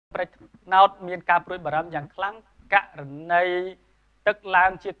ប្រេចណោតមានការព្រួយបារម្ភយ៉ាងខ្លាំងករណីទឹកឡើ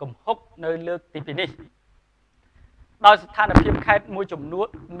ងជាកំហុកនៅលើកទី2នេះដោយស្ថានភាពខេត្តមួយចំនួន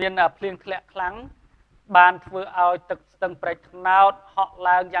មានភ្លៀងធ្លាក់ខ្លាំងបានធ្វើឲ្យទឹកស្ទឹងប្រេចថ្នោតហក់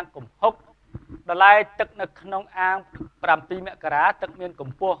ឡើងយ៉ាងគំហុកដល់ឡែកទឹកនៅក្នុងអាង7មករាទឹកមានក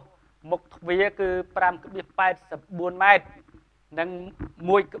ម្ពស់មុខទ្វារគឺ 5.84 ម៉ែត្រនិង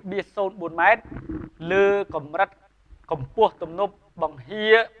 1.04 ម៉ែត្រលើកម្រិតកម្ពស់ទំនប់បង្ហៀ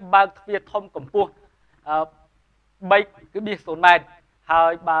បើកទ្វារធំកម្ពស់ 3.0 ម៉ែត្រហើ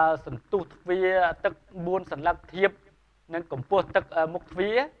យបើសន្ទុះទ្វារទឹក4សន្លឹកធៀបនឹងកម្ពស់ទឹកមុខទ្វា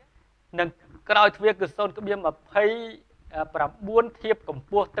រនិងក្រោយទ្វារគឺ 0.29 ធៀបកម្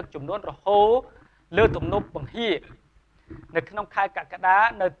ពស់ទឹកចំនួនរហូតលើទំនប់បង្ហៀនៅក្នុងខែកក្កដា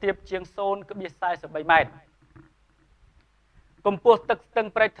នៅទាបជាង 0.43 ម៉ែត្រកម្ពស់ទឹកស្ទឹង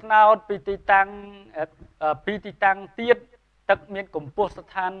ប្រេចថ្នោតពីទីតាំងទៀតទឹកមានកម្ពស់ស្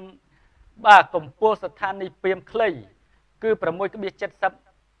ថានកម្ពស់ស្ថានីយ៍ព្រាមខ្លីគឺ 6.70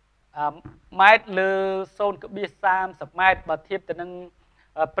 ម៉ែត្រលើ 0.30 ម៉ែត្របើធៀបទៅនឹង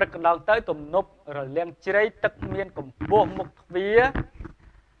ព្រឹកកន្លងទៅទំនប់រលាងជ្រៃទឹកមានកម្ពស់មុខទ្វារ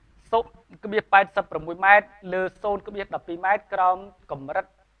 0.86 ម៉ែត្រលើ 0.12 ម៉ែត្រក្រោមកម្រិត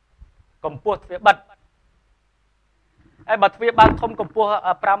កម្ពស់ទ្វារបិទហើយបើទ្វារបើកធំកម្ពស់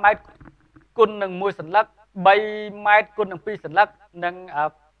 5 ម៉ែត្រគុណនឹង1សន្លឹក 3 ម៉ែត្រគុណនឹង2សន្លឹកនិង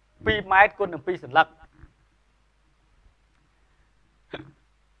2ម៉ែត្រគុណនឹង2សន្លឹក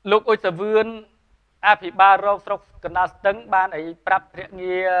លោកអ៊ុយសាវឿនអភិបាលរងស្រុកកណ្ដាលស្ទឹងបានអីប្រាប់ភ្នាក់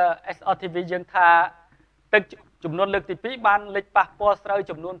ងារ SRTV យើងថាទឹកចំនួនលើកទី2បានលិចប៉ះពាល់ស្រូវ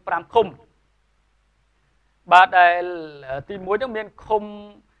ចំនួន5ឃុំបាទដែលទី1នោះមានឃុំ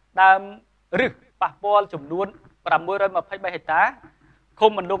ដើមរឹសប៉ះពាល់ចំនួន623ហិកតាឃុំ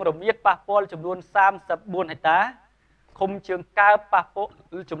មណ្ឌលរមៀតប៉ះពាល់ចំនួន34ហិកតាឃុំជើងកើបប៉ះពាល់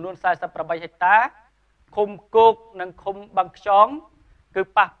ចំនួន48ហិកតាឃុំគោកនិងឃុំបាំងខ្យងគឺ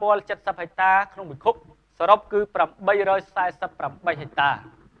ប៉ះពាល់70ហិកតាក្នុងមួយឃុំសរុបគឺ848ហិកតា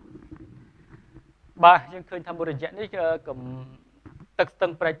បាទយើងឃើញថាមួយរយៈនេះទឹកស្ទឹ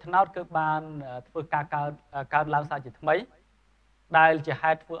ងប្រេចថ្នោតគឺបានធ្វើការកើនឡើងសារជាថ្មីដែលជា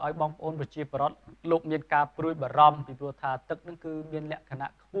ហេតុធ្វើឲ្យបងប្អូនប្រជាពលរដ្ឋលោកមានការព្រួយបារម្ភពីព្រោះថាទឹកនឹងគឺមានលក្ខណៈ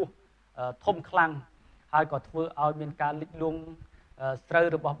ខ្ពស់ធំខ្លាំងហើយក៏ធ្វើឲ្យមានការលិចលង់ស្រូវ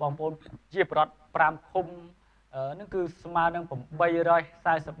របស់បងប្អូនប្រជាពលរដ្ឋ5ឃុំនឹងគឺស្មើនឹង844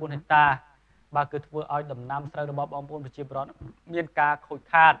ហិកតាបាទគឺធ្វើឲ្យដំណាំស្រូវរបស់បងប្អូនប្រជាពលរដ្ឋមានការខូច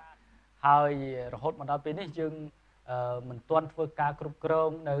ខាតហើយរហូតមកដល់ពេលនេះយើងមិនទាន់ធ្វើការគ្រប់គ្រង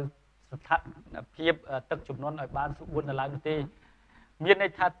នៅស្ថានភាពទឹកជំនន់ឲ្យបានស្បួននៅឡើយនោះទេមានន័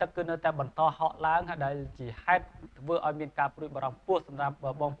យថាទឹកគឺនៅតែបន្តហក់ឡើងហើយដែលជាហេតុធ្វើឲ្យមានការព្រួយបារម្ភខ្ពស់សម្រាប់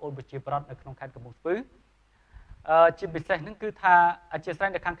បងប្អូនប្រជាពលរដ្ឋនៅក្នុងខេត្តកំពង់ស្ពឺជាពិសេសហ្នឹងគឺថាអធិស្ឋាន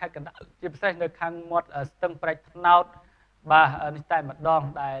នៅខាងខេត្តកណ្ដាលជាពិសេសនៅខាងមាត់ស្ទឹងប្រេចថ្នោតបាទនេះតែម្ដង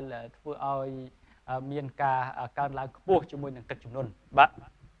ដែលធ្វើឲ្យមានការកើនឡើងខ្ពស់ជាមួយនឹងទឹកជំនន់បាទ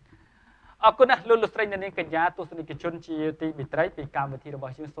អរគុណណាស់លោកស្រីអ្នកនាងកញ្ញាទស្សនិកជនជាទីមេត្រីពីកម្មវិធីរប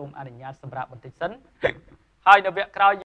ស់យើងសូមអនុញ្ញាតសម្រាប់បន្តិចសិនហើយនៅវគ្គក្រោយ